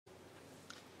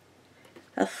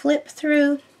a flip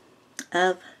through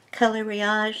of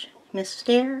Coloriages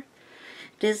Mystere,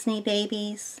 Disney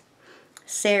Babies,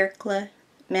 Cercle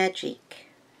Magique,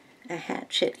 a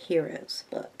Hachette Heroes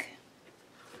book.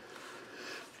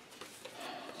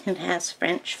 It has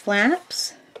French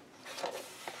flaps.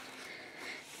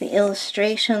 The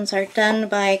illustrations are done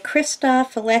by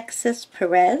Christophe Alexis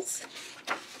Perez.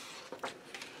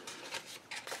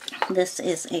 This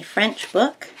is a French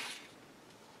book,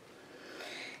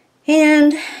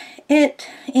 and it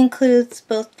includes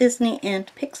both Disney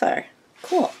and Pixar.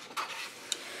 Cool.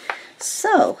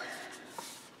 So,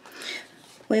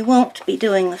 we won't be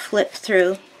doing the flip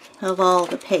through of all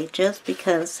the pages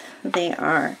because they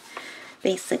are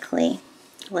basically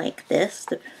like this.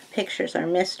 The pictures are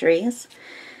mysteries.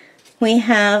 We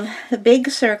have big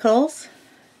circles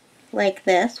like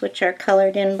this, which are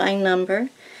colored in by number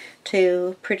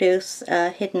to produce a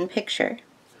hidden picture,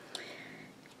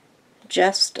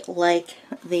 just like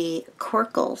the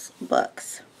Corkles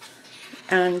books.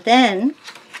 And then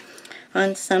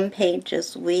on some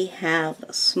pages we have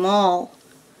small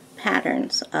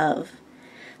patterns of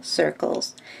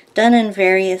circles done in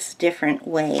various different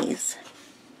ways.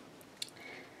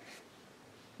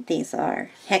 These are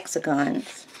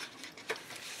hexagons.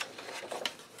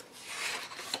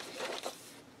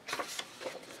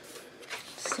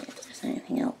 Let's see if there's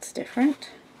anything else different.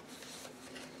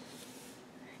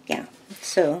 Yeah,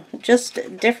 so just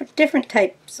different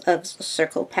types of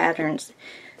circle patterns,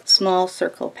 small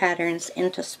circle patterns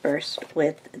interspersed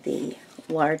with the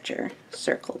larger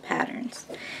circle patterns.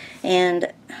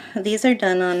 And these are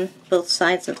done on both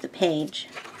sides of the page.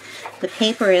 The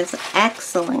paper is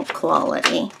excellent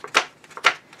quality.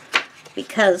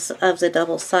 Because of the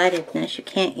double-sidedness, you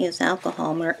can't use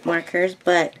alcohol markers,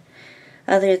 but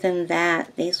other than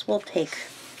that, these will take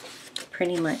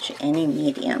pretty much any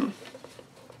medium.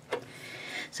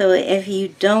 So if you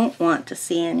don't want to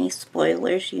see any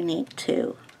spoilers, you need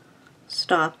to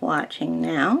stop watching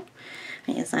now,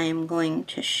 as I am going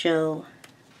to show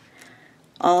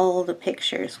all the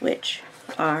pictures which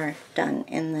are done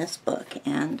in this book,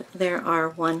 and there are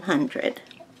 100.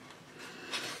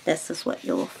 This is what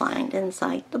you'll find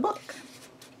inside the book.